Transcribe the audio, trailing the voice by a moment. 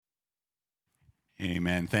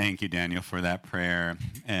Amen. Thank you, Daniel, for that prayer.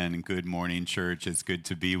 And good morning, church. It's good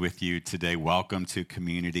to be with you today. Welcome to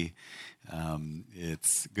community.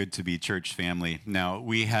 It's good to be church family. Now,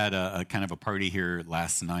 we had a kind of a party here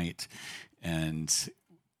last night, and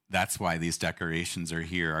that's why these decorations are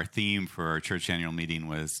here. Our theme for our church annual meeting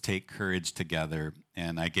was Take Courage Together,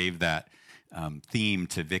 and I gave that theme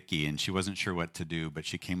to Vicky, and she wasn't sure what to do, but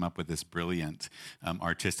she came up with this brilliant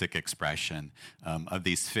artistic expression of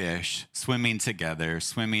these fish swimming together,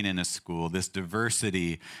 swimming in a school, this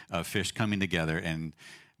diversity of fish coming together and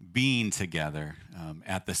being together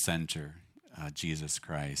at the center. Jesus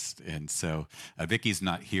Christ. And so Vicky's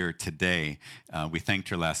not here today. We thanked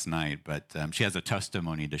her last night, but she has a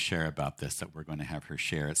testimony to share about this that we're going to have her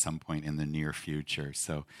share at some point in the near future.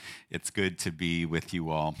 So it's good to be with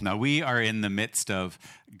you all. Now, we are in the midst of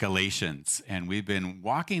Galatians, and we've been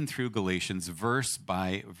walking through Galatians verse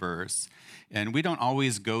by verse. And we don't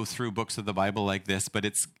always go through books of the Bible like this, but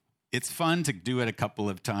it's fun to do it a couple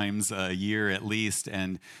of times a year at least,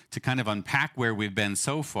 and to kind of unpack where we've been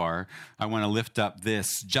so far. I want to lift up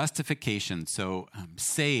this justification, so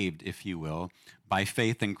saved, if you will, by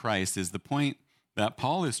faith in Christ is the point that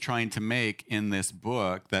Paul is trying to make in this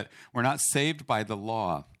book, that we're not saved by the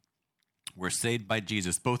law. We're saved by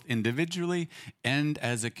Jesus, both individually and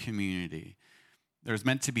as a community. There's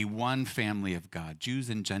meant to be one family of God, Jews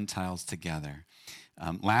and Gentiles together.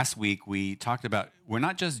 Last week, we talked about we're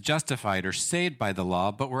not just justified or saved by the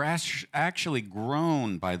law, but we're actually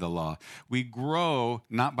grown by the law. We grow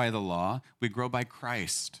not by the law, we grow by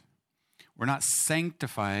Christ. We're not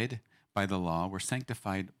sanctified by the law, we're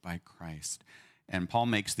sanctified by Christ. And Paul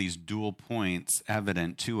makes these dual points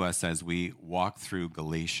evident to us as we walk through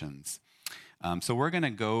Galatians. So we're going to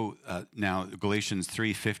go now, Galatians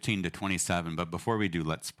 3:15 to 27, but before we do,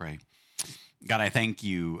 let's pray. God, I thank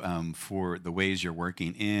you for the ways you're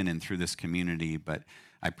working in and through this community, but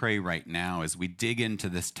I pray right now as we dig into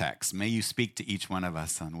this text, may you speak to each one of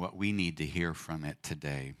us on what we need to hear from it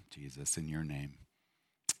today, Jesus, in your name.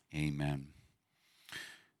 Amen.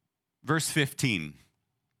 Verse 15,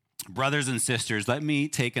 brothers and sisters, let me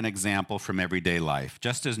take an example from everyday life.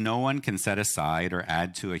 Just as no one can set aside or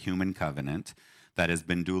add to a human covenant that has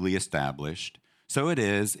been duly established, so it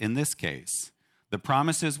is in this case. The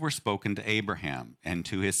promises were spoken to Abraham and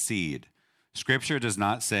to his seed. Scripture does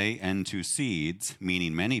not say, and to seeds,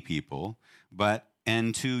 meaning many people, but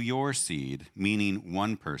and to your seed, meaning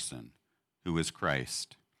one person, who is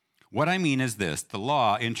Christ. What I mean is this: the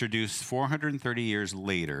law, introduced 430 years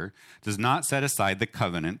later, does not set aside the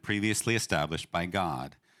covenant previously established by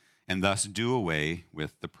God, and thus do away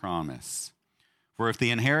with the promise. For if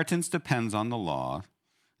the inheritance depends on the law,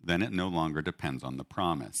 then it no longer depends on the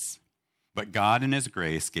promise. But God in his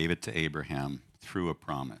grace gave it to Abraham through a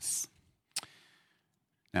promise.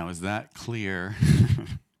 Now, is that clear?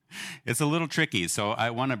 It's a little tricky, so I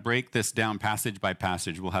want to break this down passage by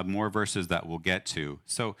passage. We'll have more verses that we'll get to.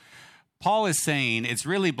 So Paul is saying it's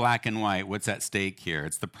really black and white what's at stake here.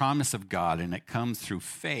 It's the promise of God, and it comes through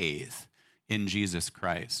faith in Jesus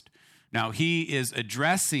Christ. Now, he is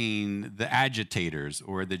addressing the agitators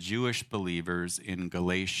or the Jewish believers in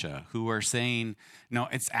Galatia who are saying, no,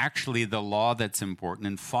 it's actually the law that's important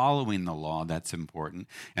and following the law that's important.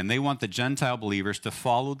 And they want the Gentile believers to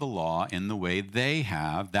follow the law in the way they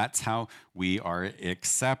have. That's how we are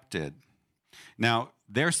accepted. Now,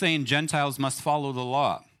 they're saying Gentiles must follow the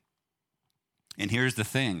law. And here's the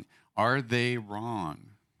thing, are they wrong?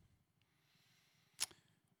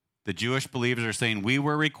 The Jewish believers are saying we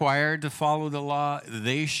were required to follow the law.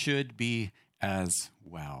 They should be as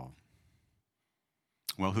well.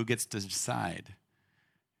 Well, who gets to decide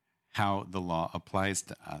how the law applies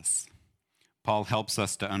to us? Paul helps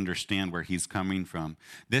us to understand where he's coming from.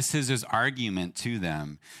 This is his argument to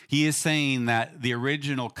them. He is saying that the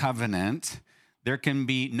original covenant, there can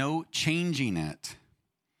be no changing it.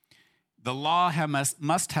 The law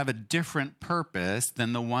must have a different purpose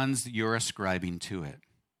than the ones you're ascribing to it.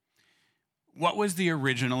 What was the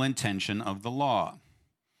original intention of the law?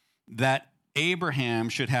 That Abraham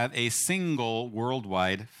should have a single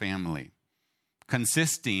worldwide family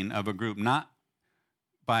consisting of a group, not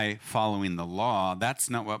by following the law. That's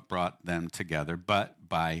not what brought them together, but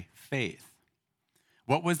by faith.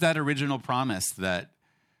 What was that original promise that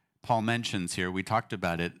Paul mentions here? We talked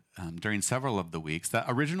about it during several of the weeks. That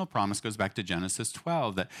original promise goes back to Genesis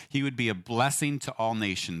 12, that he would be a blessing to all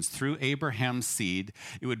nations. Through Abraham's seed,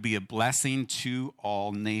 it would be a blessing to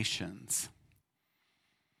all nations.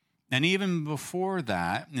 And even before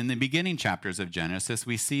that, in the beginning chapters of Genesis,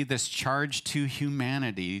 we see this charge to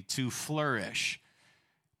humanity to flourish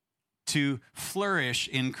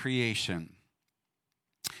in creation.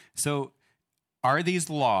 So Are these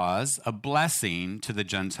laws a blessing to the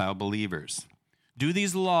Gentile believers? Do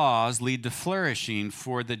these laws lead to flourishing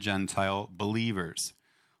for the Gentile believers?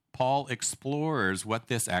 Paul explores what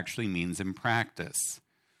this actually means in practice.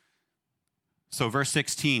 So verse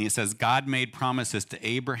 16, he says, God made promises to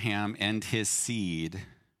Abraham and his seed.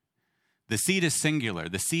 The seed is singular.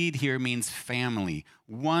 The seed here means family,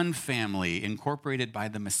 one family incorporated by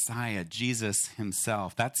the Messiah, Jesus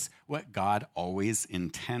himself. That's what God always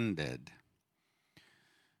intended.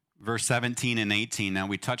 Verse 17 and 18, now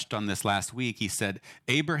we touched on this last week. He said,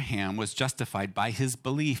 Abraham was justified by his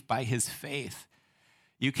belief, by his faith.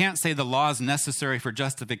 You can't say the law is necessary for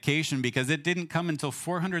justification because it didn't come until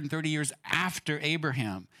 430 years after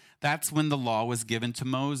Abraham. That's when the law was given to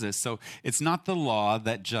Moses. So it's not the law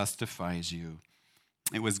that justifies you.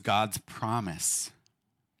 It was God's promise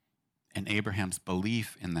and Abraham's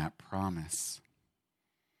belief in that promise.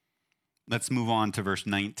 Let's move on to verse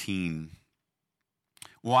 19.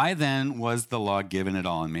 Why then was the law given at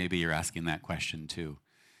all? And maybe you're asking that question too.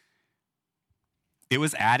 It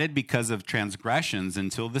was added because of transgressions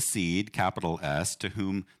until the seed, capital S, to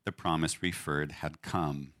whom the promise referred had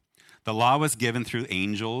come. The law was given through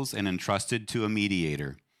angels and entrusted to a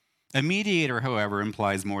mediator. A mediator, however,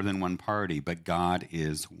 implies more than one party, but God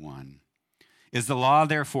is one. Is the law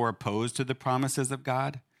therefore opposed to the promises of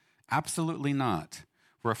God? Absolutely not.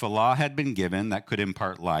 For if a law had been given that could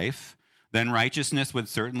impart life, then righteousness would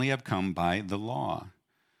certainly have come by the law.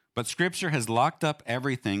 But Scripture has locked up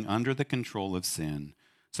everything under the control of sin,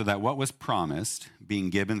 so that what was promised, being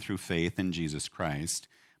given through faith in Jesus Christ,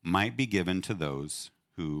 might be given to those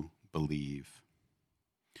who believe.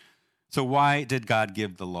 So why did God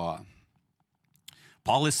give the law?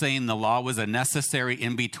 Paul is saying the law was a necessary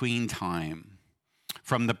in-between time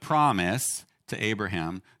from the promise to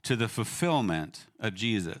Abraham to the fulfillment of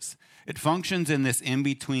Jesus. It functions in this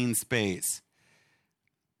in-between space.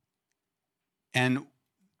 And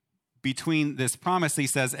between this promise, he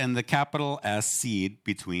says, and the capital S seed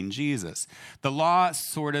between Jesus. The law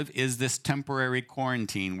sort of is this temporary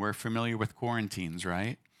quarantine. We're familiar with quarantines,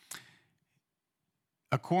 right?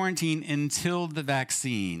 A quarantine until the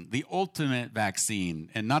vaccine, the ultimate vaccine,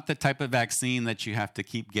 and not the type of vaccine that you have to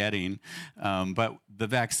keep getting, but the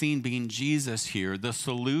vaccine being Jesus here, the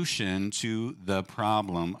solution to the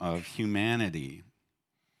problem of humanity.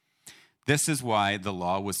 This is why the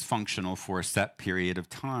law was functional for a set period of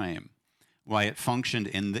time, why it functioned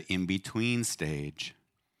in the in-between stage.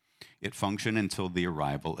 It functioned until the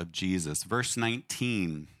arrival of Jesus. Verse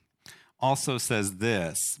 19 also says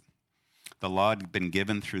this, the law had been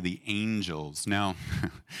given through the angels. Now,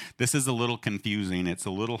 this is a little confusing. It's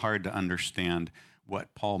a little hard to understand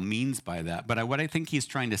what Paul means by that. But what I think he's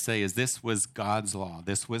trying to say is this was God's law.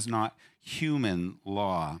 This was not human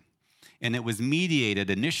law. And it was mediated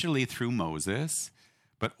initially through Moses,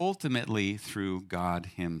 but ultimately through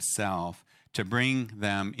God himself to bring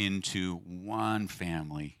them into one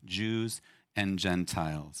family, Jews and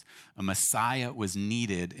Gentiles. A Messiah was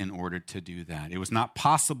needed in order to do that. It was not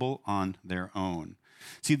possible on their own.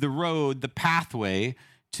 See, the road, the pathway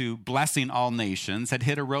to blessing all nations had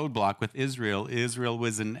hit a roadblock with Israel. Israel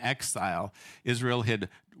was in exile. Israel had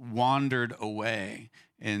wandered away.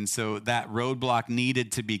 And so that roadblock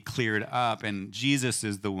needed to be cleared up, and Jesus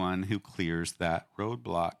is the one who clears that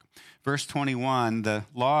roadblock. Verse 21, the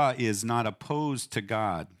law is not opposed to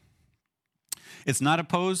God. It's not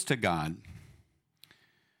opposed to God.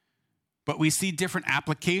 But we see different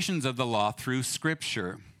applications of the law through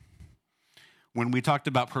Scripture. When we talked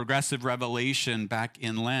about progressive revelation back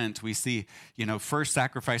in Lent, we see, first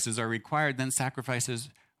sacrifices are required, then sacrifices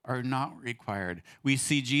are not required. We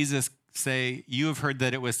see Jesus say, you have heard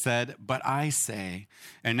that it was said, but I say.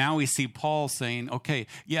 And now we see Paul saying, okay,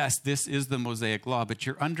 yes, this is the Mosaic law, but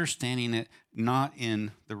you're understanding it not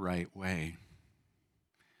in the right way.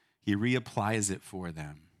 He reapplies it for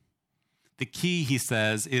them. The key, he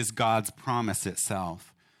says, is God's promise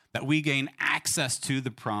itself, that we gain access to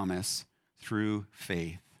the promise through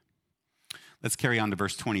faith. Let's carry on to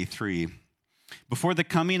verse 23. Before the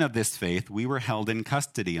coming of this faith, we were held in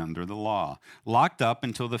custody under the law, locked up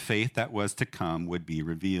until the faith that was to come would be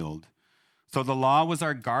revealed. So the law was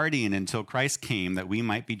our guardian until Christ came that we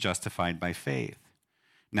might be justified by faith.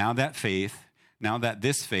 Now that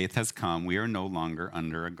this faith has come, we are no longer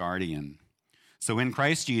under a guardian. So in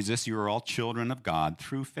Christ Jesus, you are all children of God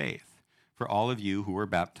through faith. For all of you who were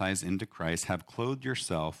baptized into Christ have clothed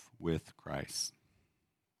yourself with Christ.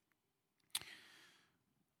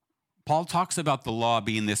 Paul talks about the law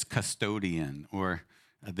being this custodian, or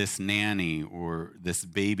this nanny or this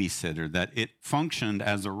babysitter, that it functioned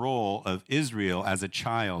as a role of Israel as a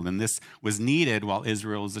child. And this was needed while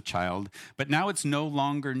Israel was a child, but now it's no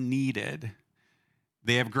longer needed.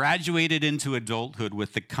 They have graduated into adulthood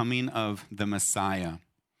with the coming of the Messiah.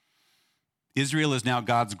 Israel is now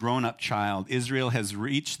God's grown-up child. Israel has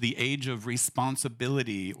reached the age of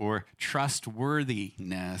responsibility or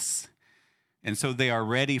trustworthiness. And so they are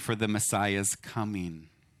ready for the Messiah's coming.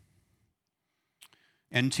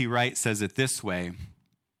 N.T. Wright says it this way: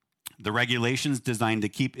 the regulations designed to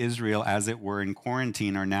keep Israel, as it were, in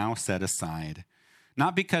quarantine are now set aside,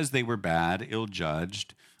 not because they were bad,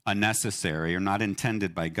 ill-judged, unnecessary, or not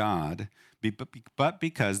intended by God, but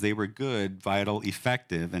because they were good, vital,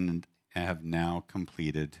 effective, and have now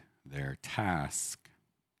completed their task.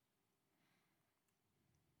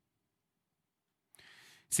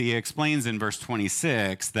 See, he explains in verse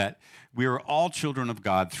 26 that we are all children of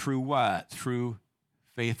God through what? Through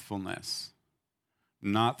faithfulness,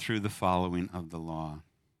 not through the following of the law.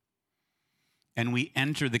 And we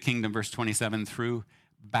enter the kingdom, verse 27, through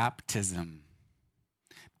baptism.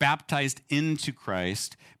 Baptized into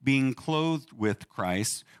Christ, being clothed with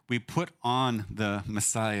Christ, we put on the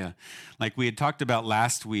Messiah. Like we had talked about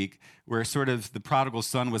last week, where sort of the prodigal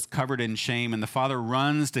son was covered in shame, and the father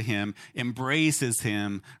runs to him, embraces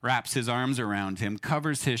him, wraps his arms around him,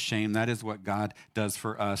 covers his shame. That is what God does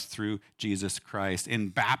for us through Jesus Christ. In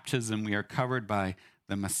baptism, we are covered by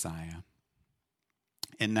the Messiah.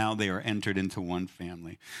 And now they are entered into one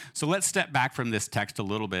family. So let's step back from this text a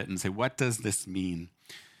little bit and say, what does this mean?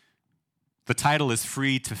 The title is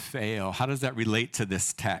Free to Fail. How does that relate to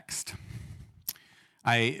this text?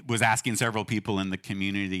 I was asking several people in the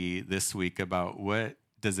community this week about what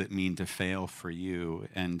does it mean to fail for you?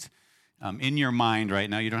 And in your mind right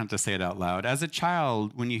now, you don't have to say it out loud. As a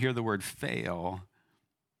child, when you hear the word fail,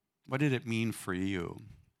 what did it mean for you?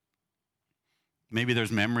 Maybe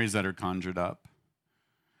there's memories that are conjured up.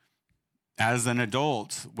 As an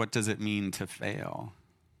adult, what does it mean to fail?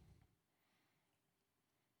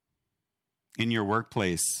 In your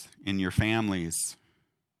workplace, in your families,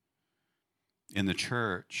 in the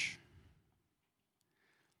church.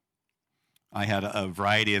 I had a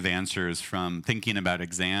variety of answers, from thinking about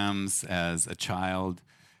exams as a child,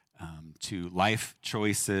 to life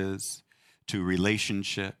choices, to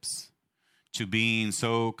relationships, to being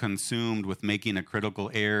so consumed with making a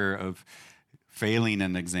critical error of failing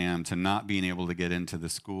an exam, to not being able to get into the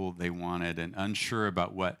school they wanted and unsure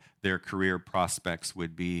about what their career prospects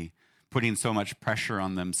would be, putting so much pressure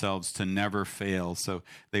on themselves to never fail so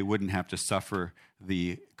they wouldn't have to suffer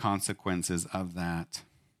the consequences of that.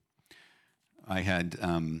 I had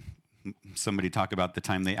somebody talk about the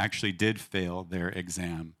time they actually did fail their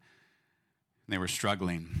exam. They were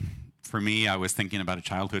struggling. For me, I was thinking about a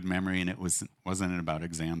childhood memory, and it wasn't about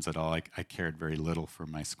exams at all. I cared very little for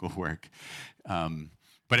my schoolwork.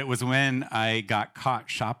 But it was when I got caught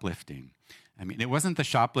shoplifting. I mean, it wasn't the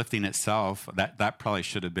shoplifting itself. That probably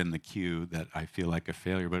should have been the cue that I feel like a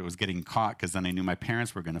failure, but it was getting caught, because then I knew my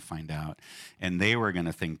parents were going to find out, and they were going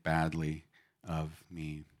to think badly of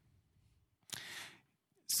me.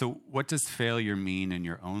 So what does failure mean in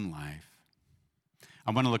your own life?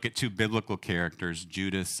 I want to look at two biblical characters,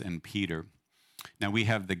 Judas and Peter. Now, we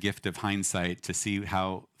have the gift of hindsight to see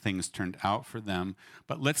how things turned out for them,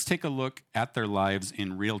 but let's take a look at their lives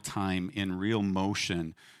in real time, in real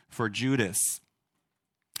motion. For Judas,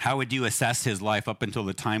 how would you assess his life up until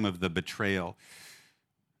the time of the betrayal?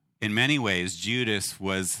 In many ways, Judas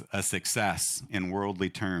was a success in worldly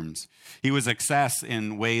terms. He was a success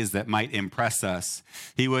in ways that might impress us.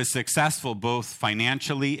 He was successful both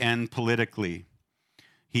financially and politically.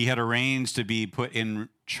 He had arranged to be put in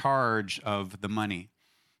charge of the money.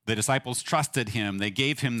 The disciples trusted him. They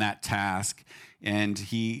gave him that task, and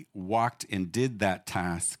he walked and did that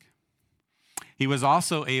task. He was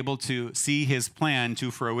also able to see his plan to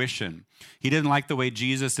fruition. He didn't like the way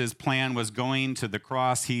Jesus' plan was going to the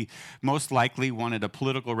cross. He most likely wanted a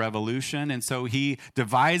political revolution, and so he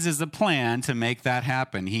devises a plan to make that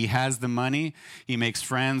happen. He has the money. He makes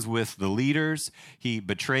friends with the leaders. He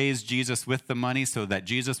betrays Jesus with the money so that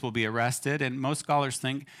Jesus will be arrested, and most scholars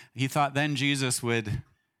think he thought then Jesus would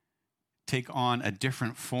take on a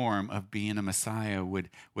different form of being a Messiah, would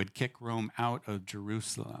kick Rome out of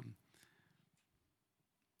Jerusalem.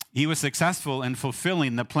 He was successful in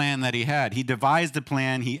fulfilling the plan that he had. He devised a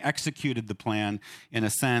plan. He executed the plan. In a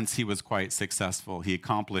sense, he was quite successful. He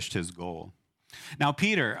accomplished his goal. Now,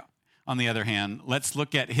 Peter, on the other hand, let's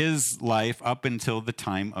look at his life up until the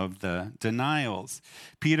time of the denials.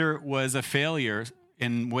 Peter was a failure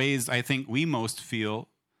in ways I think we most feel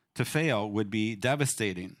to fail would be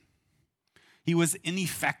devastating. He was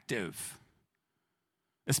ineffective,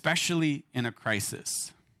 especially in a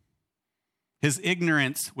crisis. His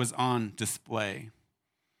ignorance was on display.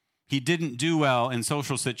 He didn't do well in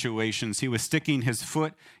social situations. He was sticking his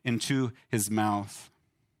foot into his mouth.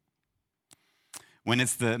 When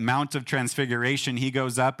it's the Mount of Transfiguration, he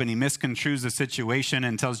goes up and he misconstrues the situation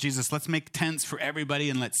and tells Jesus, let's make tents for everybody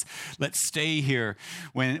and let's stay here.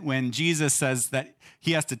 When Jesus says that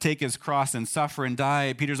he has to take his cross and suffer and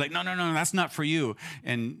die, Peter's like, no, that's not for you.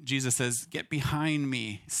 And Jesus says, get behind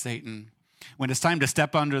me, Satan. When it's time to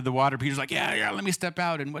step under the water, Peter's like, yeah, let me step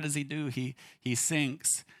out. And what does he do? He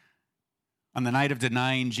sinks. On the night of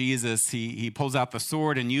denying Jesus, he pulls out the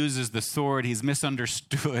sword and uses the sword. He's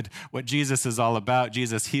misunderstood what Jesus is all about.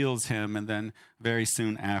 Jesus heals him, and then very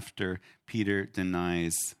soon after, Peter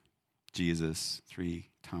denies Jesus 3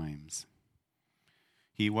 times.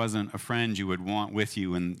 He wasn't a friend you would want with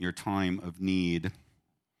you in your time of need.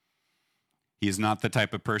 He is not the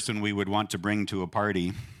type of person we would want to bring to a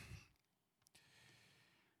party.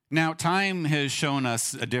 Now, time has shown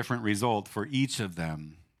us a different result for each of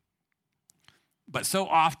them. But so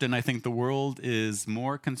often, I think the world is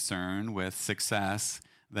more concerned with success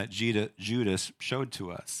that Judas showed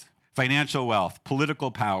to us. Financial wealth,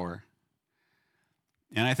 political power.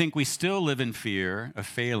 And I think we still live in fear of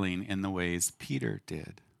failing in the ways Peter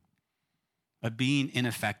did, of being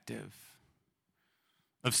ineffective,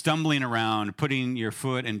 of stumbling around, putting your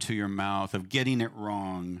foot into your mouth, of getting it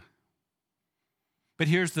wrong. But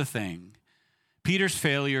here's the thing. Peter's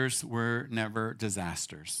failures were never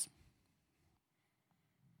disasters.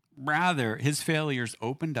 Rather, his failures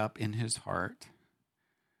opened up in his heart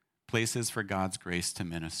places for God's grace to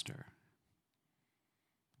minister.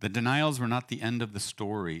 The denials were not the end of the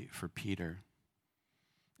story for Peter.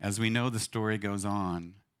 As we know, the story goes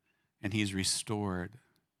on, and he's restored.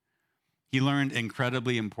 He learned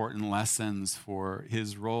incredibly important lessons for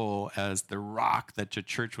his role as the rock that the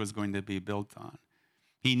church was going to be built on.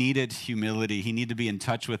 He needed humility. He needed to be in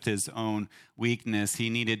touch with his own weakness. He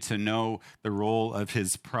needed to know the role of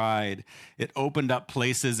his pride. It opened up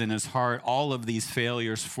places in his heart, all of these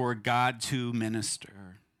failures, for God to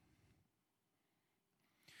minister.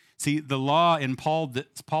 See, the law in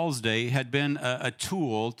Paul's day had been a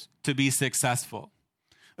tool to be successful,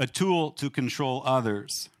 a tool to control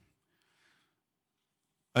others,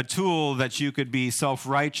 a tool that you could be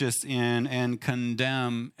self-righteous in and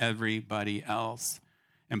condemn everybody else.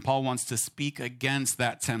 And Paul wants to speak against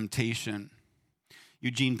that temptation.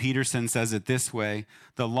 Eugene Peterson says it this way: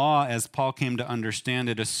 the law, as Paul came to understand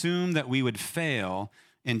it, assumed that we would fail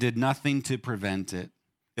and did nothing to prevent it.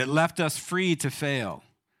 It left us free to fail.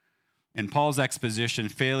 In Paul's exposition,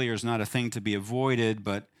 failure is not a thing to be avoided,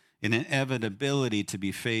 but an inevitability to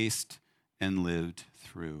be faced and lived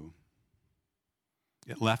through.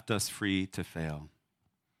 It left us free to fail.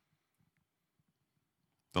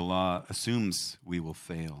 The law assumes we will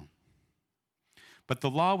fail. But the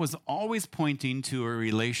law was always pointing to a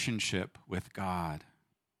relationship with God.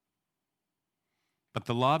 But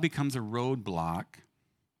the law becomes a roadblock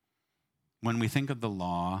when we think of the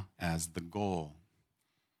law as the goal.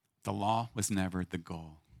 The law was never the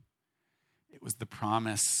goal. It was the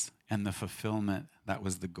promise and the fulfillment that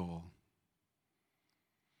was the goal.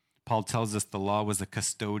 Paul tells us the law was a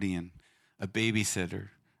custodian, a babysitter,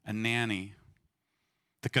 a nanny.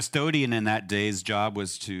 The custodian in that day's job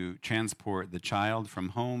was to transport the child from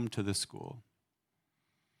home to the school.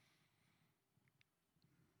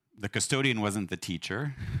 The custodian wasn't the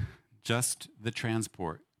teacher, just the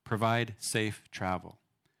transport. Provide safe travel.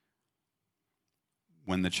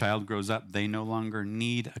 When the child grows up, they no longer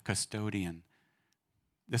need a custodian.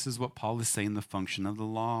 This is what Paul is saying the function of the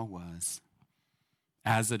law was.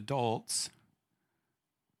 As adults,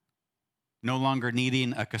 no longer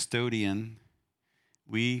needing a custodian,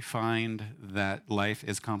 we find that life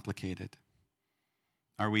is complicated.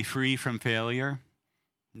 Are we free from failure?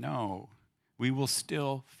 No. We will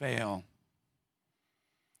still fail.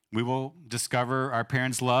 We will discover our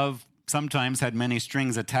parents' love sometimes had many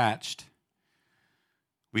strings attached.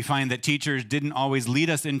 We find that teachers didn't always lead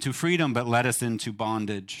us into freedom, but led us into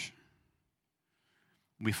bondage.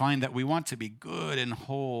 We find that we want to be good and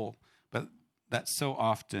whole, but that so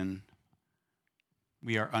often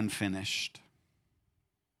we are unfinished.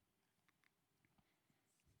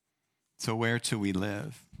 So where do we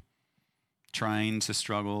live? Trying to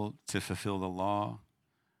struggle to fulfill the law?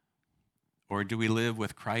 Or do we live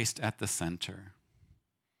with Christ at the center?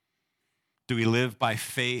 Do we live by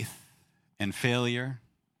faith and failure?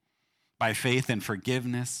 By faith and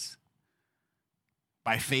forgiveness?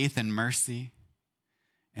 By faith and mercy?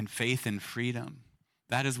 And faith and freedom?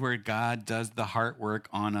 That is where God does the heart work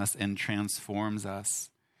on us and transforms us.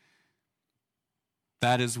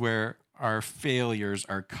 That is where our failures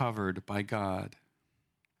are covered by God.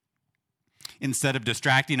 Instead of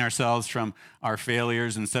distracting ourselves from our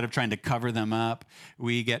failures, instead of trying to cover them up,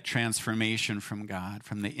 we get transformation from God,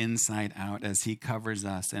 from the inside out, as he covers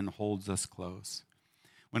us and holds us close.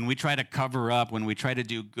 When we try to cover up, when we try to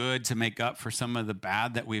do good to make up for some of the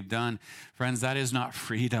bad that we've done, friends, that is not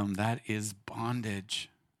freedom, that is bondage.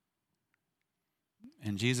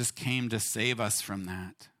 And Jesus came to save us from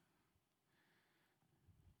that.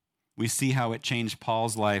 We see how it changed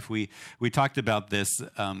Paul's life. We talked about this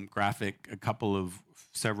graphic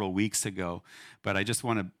several weeks ago, but I just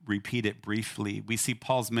want to repeat it briefly. We see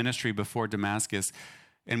Paul's ministry before Damascus,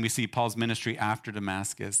 and we see Paul's ministry after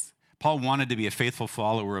Damascus. Paul wanted to be a faithful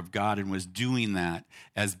follower of God and was doing that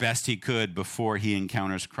as best he could before he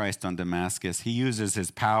encounters Christ on Damascus. He uses his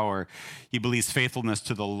power. He believes faithfulness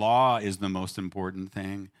to the law is the most important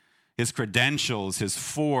thing. His credentials, his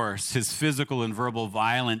force, his physical and verbal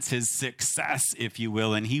violence, his success, if you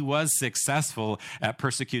will. And he was successful at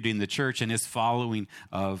persecuting the church and his following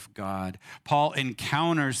of God. Paul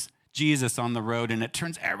encounters Jesus on the road, and it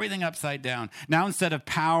turns everything upside down. Now, instead of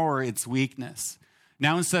power, it's weakness.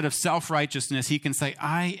 Now, instead of self-righteousness, he can say,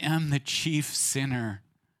 I am the chief sinner.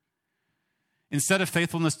 Instead of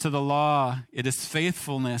faithfulness to the law, it is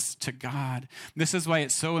faithfulness to God. This is why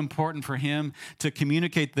it's so important for him to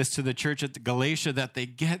communicate this to the church at Galatia, that they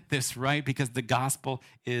get this right, because the gospel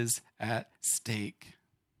is at stake.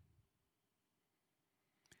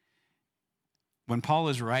 When Paul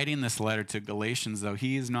is writing this letter to Galatians, though,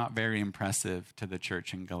 he is not very impressive to the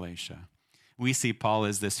church in Galatia. We see Paul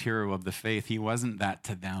as this hero of the faith. He wasn't that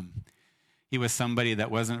to them. He was somebody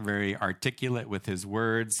that wasn't very articulate with his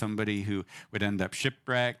words, somebody who would end up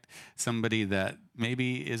shipwrecked, somebody that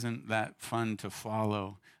maybe isn't that fun to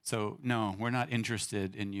follow. So no, we're not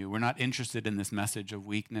interested in you. We're not interested in this message of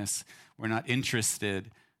weakness. We're not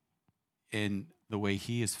interested in the way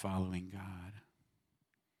he is following God.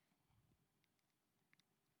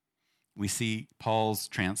 We see Paul's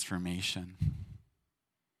transformation.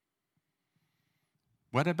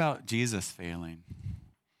 What about Jesus failing?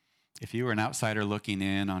 If you were an outsider looking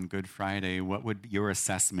in on Good Friday, what would your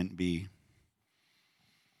assessment be?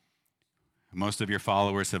 Most of your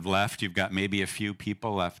followers have left. You've got maybe a few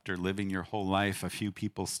people after living your whole life, a few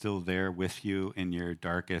people still there with you in your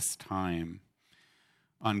darkest time.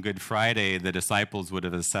 On Good Friday, the disciples would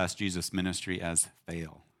have assessed Jesus' ministry as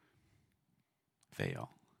fail. Fail.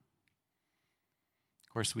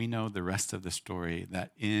 Of course, we know the rest of the story,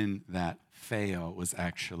 that in that fail was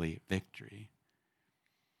actually victory.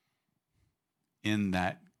 In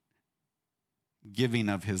that giving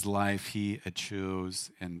of his life, he chose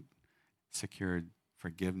and secured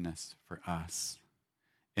forgiveness for us.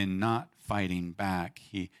 In not fighting back,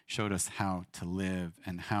 he showed us how to live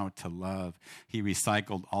and how to love. He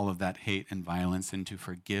recycled all of that hate and violence into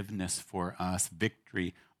forgiveness for us,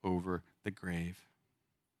 victory over the grave.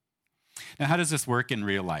 Now, how does this work in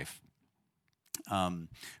real life?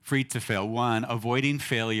 Free to fail. One, avoiding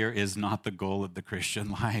failure is not the goal of the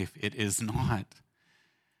Christian life. It is not.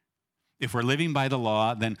 If we're living by the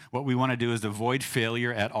law, then what we want to do is avoid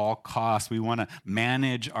failure at all costs. We want to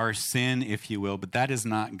manage our sin, if you will, but that is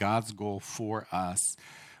not God's goal for us.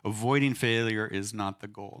 Avoiding failure is not the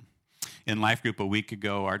goal. In Life Group a week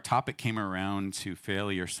ago, our topic came around to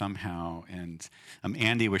failure somehow, and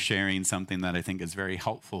Andy was sharing something that I think is very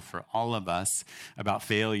helpful for all of us about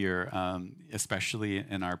failure, especially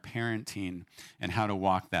in our parenting and how to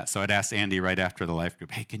walk that. So I'd asked Andy right after the Life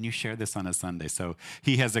Group, hey, can you share this on a Sunday? So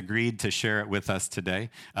he has agreed to share it with us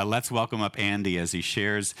today. Let's welcome up Andy as he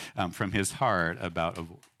shares from his heart about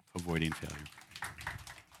avoiding failure.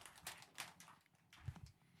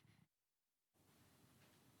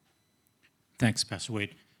 Thanks, Pastor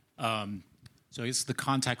Wade. So I guess the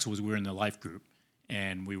context was we were in the life group,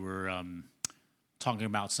 and we were talking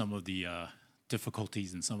about some of the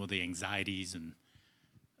difficulties and some of the anxieties and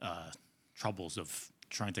troubles of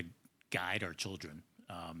trying to guide our children.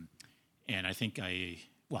 And I think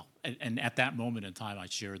and at that moment in time, I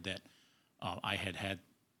shared that I had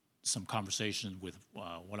some conversation with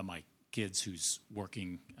one of my kids who's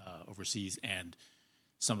working overseas, and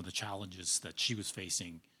some of the challenges that she was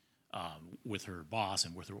facing with her boss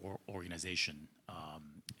and with her organization,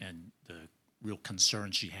 and the real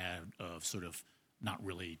concern she had of sort of not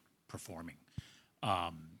really performing.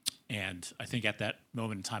 And I think at that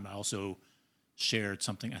moment in time, I also shared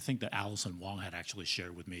something, I think that Allison Wong had actually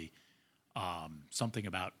shared with me, something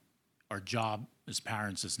about our job as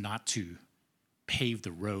parents is not to pave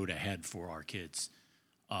the road ahead for our kids,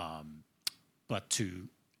 but to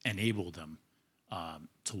enable them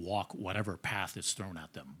to walk whatever path is thrown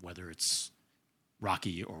at them, whether it's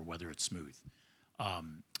rocky or whether it's smooth.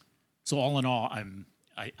 So all in all,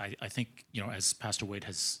 I think, as Pastor Wade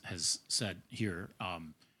has said here,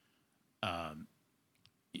 I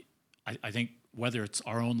think whether it's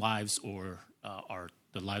our own lives or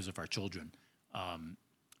the lives of our children,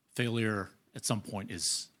 failure at some point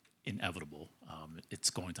is inevitable. It's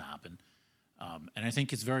going to happen, and I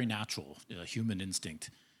think it's very natural, a human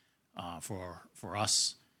instinct for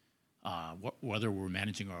us, whether we're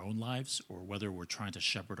managing our own lives or whether we're trying to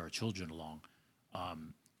shepherd our children along,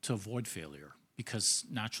 to avoid failure, because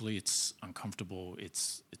naturally it's uncomfortable. It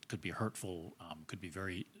could be hurtful. Could be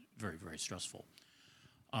very, very, very stressful.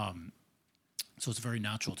 So it's very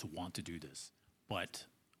natural to want to do this. But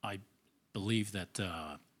I believe that,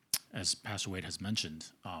 as Pastor Wade has mentioned,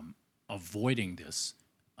 avoiding this,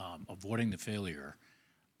 avoiding the failure,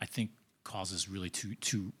 I think causes really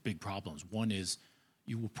two big problems. One is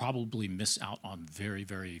you will probably miss out on very,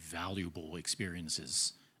 very valuable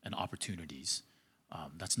experiences and opportunities.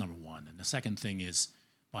 That's number one. And the second thing is,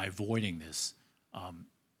 by avoiding this,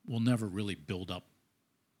 we'll never really build up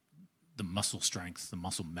the muscle strength, the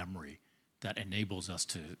muscle memory that enables us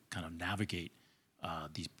to kind of navigate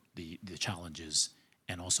the challenges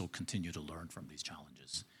and also continue to learn from these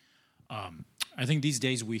challenges. I think these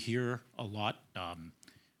days we hear a lot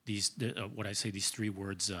these three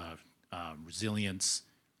words: resilience,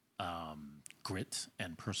 grit,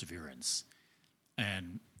 and perseverance.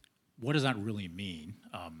 And what does that really mean?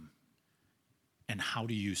 And how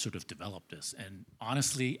do you sort of develop this? And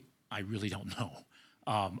honestly, I really don't know.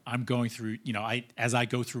 I'm going through, as I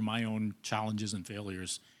go through my own challenges and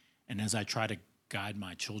failures, and as I try to guide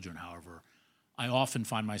my children, however, I often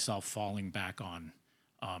find myself falling back on,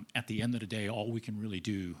 at the end of the day, all we can really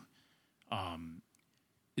do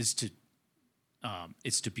is to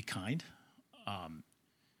be kind,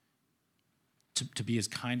 to be as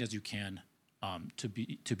kind as you can,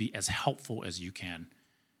 to be as helpful as you can,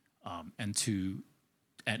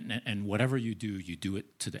 and whatever you do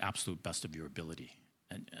it to the absolute best of your ability.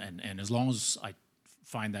 And as long as I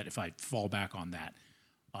find that if I fall back on that,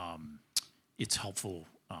 it's helpful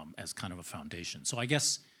as kind of a foundation. So I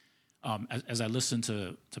guess as I listen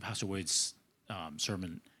to Pastor Wade's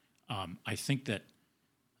sermon, I think that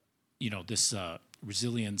this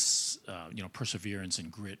resilience, perseverance,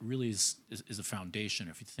 and grit really is a foundation.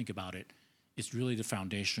 If you think about it, it's really the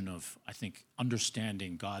foundation of, I think,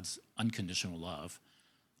 understanding God's unconditional love,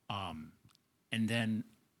 and then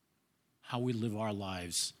how we live our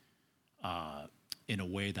lives in a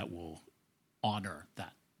way that will honor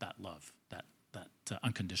that love, that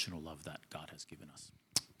unconditional love that God has given us.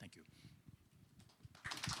 Thank you.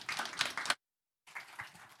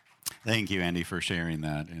 Thank you, Andy, for sharing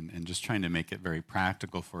that and just trying to make it very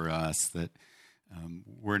practical for us that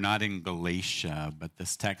we're not in Galatia, but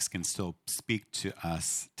this text can still speak to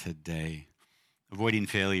us today. Avoiding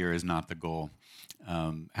failure is not the goal.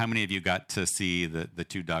 How many of you got to see the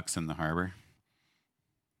two ducks in the harbor?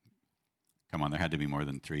 Come on, there had to be more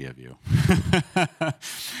than three of you.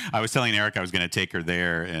 I was telling Eric I was going to take her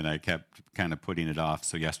there, and I kept kind of putting it off.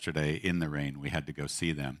 So yesterday, in the rain, we had to go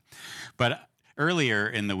see them. But earlier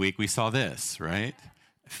in the week, we saw this, right?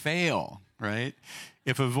 Fail, right?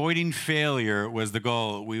 If avoiding failure was the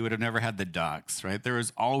goal, we would have never had the ducks, right? There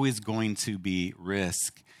is always going to be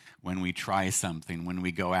risk when we try something, when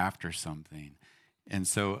we go after something. And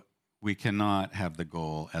so we cannot have the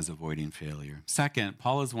goal as avoiding failure. Second,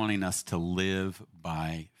 Paul is wanting us to live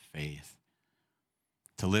by faith.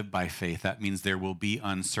 To live by faith, that means there will be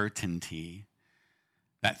uncertainty,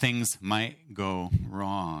 that things might go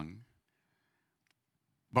wrong.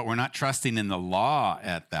 But we're not trusting in the law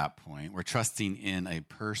at that point. We're trusting in a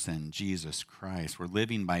person, Jesus Christ. We're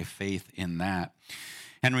living by faith in that.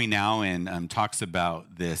 Henry Nouwen talks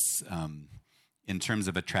about this in terms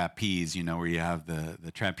of a trapeze, where you have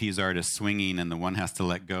the trapeze artist swinging and the one has to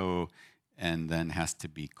let go and then has to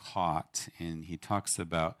be caught. And he talks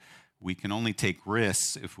about we can only take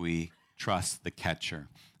risks if we trust the catcher.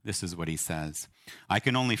 This is what he says. I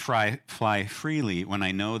can only fly freely when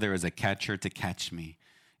I know there is a catcher to catch me.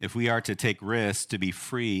 If we are to take risks to be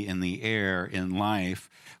free in the air, in life,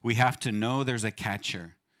 we have to know there's a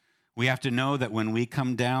catcher. We have to know that when we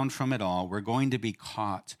come down from it all, we're going to be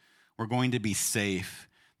caught. We're going to be safe.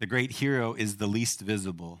 The great hero is the least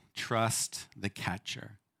visible. Trust the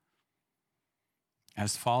catcher.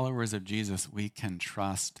 As followers of Jesus, we can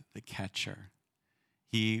trust the catcher.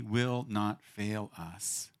 He will not fail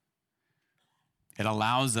us. It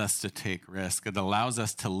allows us to take risk. It allows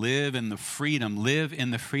us to live in the freedom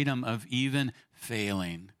of even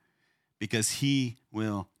failing, because he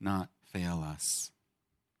will not fail us.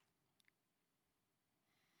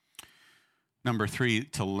 Number 3,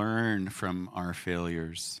 to learn from our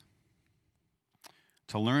failures.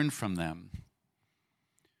 To learn from them.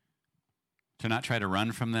 To not try to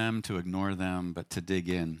run from them, to ignore them, but to dig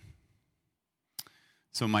in.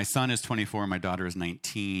 So my son is 24, my daughter is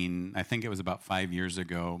 19. I think it was about 5 years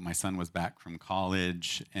ago. My son was back from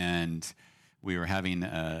college, and we were having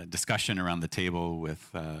a discussion around the table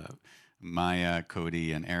with Maya,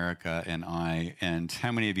 Cody, and Erica, and I. And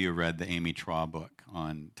how many of you have read the Amy Chua book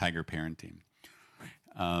on tiger parenting?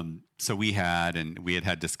 So we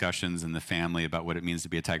had discussions in the family about what it means to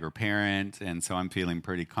be a tiger parent, and so I'm feeling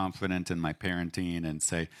pretty confident in my parenting and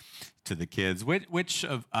say to the kids, which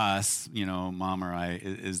of us, mom or I,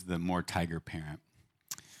 is the more tiger parent?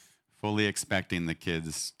 Fully expecting the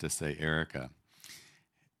kids to say Erica.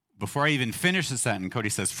 Before I even finish the sentence, Cody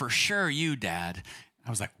says, "For sure you, Dad."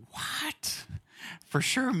 I was like, "What? For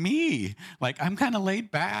sure me? Like, I'm kind of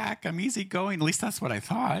laid back. I'm easygoing. At least that's what I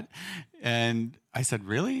thought." And I said,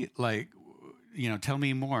 "Really? Like, tell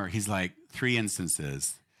me more." He's like, 3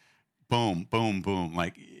 instances. Boom, boom, boom.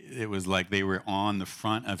 Like, it was like they were on the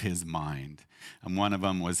front of his mind. And one of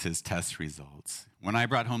them was his test results. When I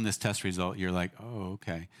brought home this test result, you're like, "Oh,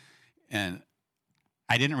 okay." And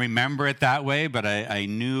I didn't remember it that way, but I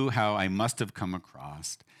knew how I must have come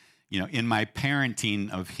across. In my parenting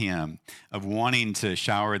of him, of wanting to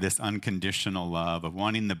shower this unconditional love, of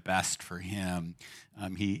wanting the best for him,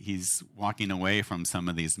 he's walking away from some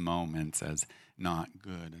of these moments as not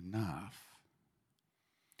good enough.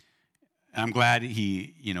 I'm glad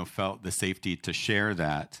he, felt the safety to share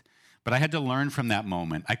that. But I had to learn from that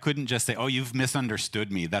moment. I couldn't just say, "Oh, you've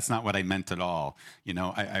misunderstood me. That's not what I meant at all."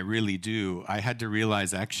 I really do. I had to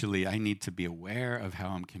realize, actually, I need to be aware of how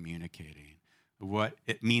I'm communicating, what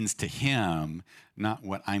it means to him, not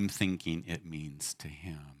what I'm thinking it means to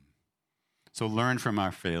him. So learn from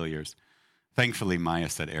our failures. Thankfully, Maya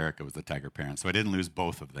said Erica was the tiger parent, so I didn't lose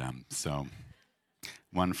both of them. So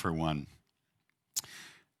 1 for 1.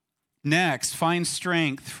 Next, find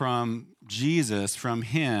strength from Jesus, from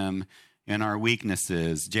him, in our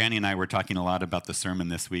weaknesses. Janny and I were talking a lot about the sermon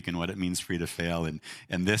this week and what it means for you to fail, and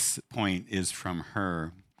this point is from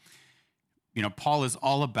her. Paul is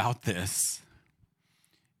all about this,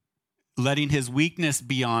 letting his weakness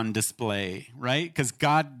be on display, right? Because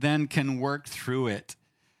God then can work through it.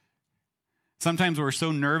 Sometimes we're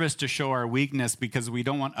so nervous to show our weakness because we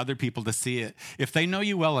don't want other people to see it. If they know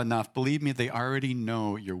you well enough, believe me, they already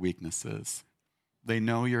know your weaknesses. They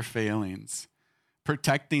know your failings.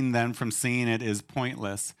 Protecting them from seeing it is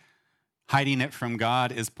pointless. Hiding it from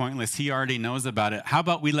God is pointless. He already knows about it. How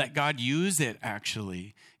about we let God use it,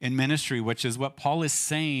 actually, in ministry, which is what Paul is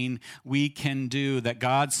saying we can do, that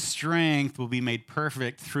God's strength will be made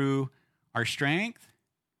perfect through our strength?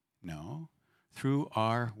 No, through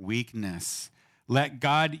our weakness. Let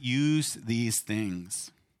God use these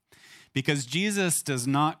things. Because Jesus does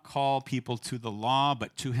not call people to the law,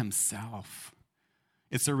 but to himself.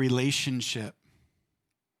 It's a relationship.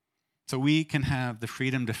 So we can have the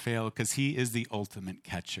freedom to fail because he is the ultimate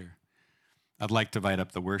catcher. I'd like to invite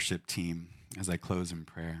up the worship team as I close in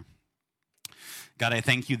prayer. God, I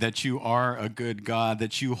thank you that you are a good God,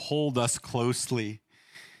 that you hold us closely,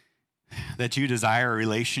 that you desire a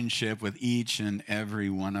relationship with each and every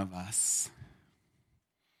one of us.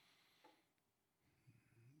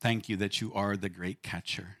 Thank you that you are the great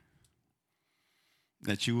catcher,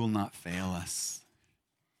 that you will not fail us.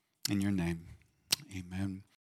 In your name, amen.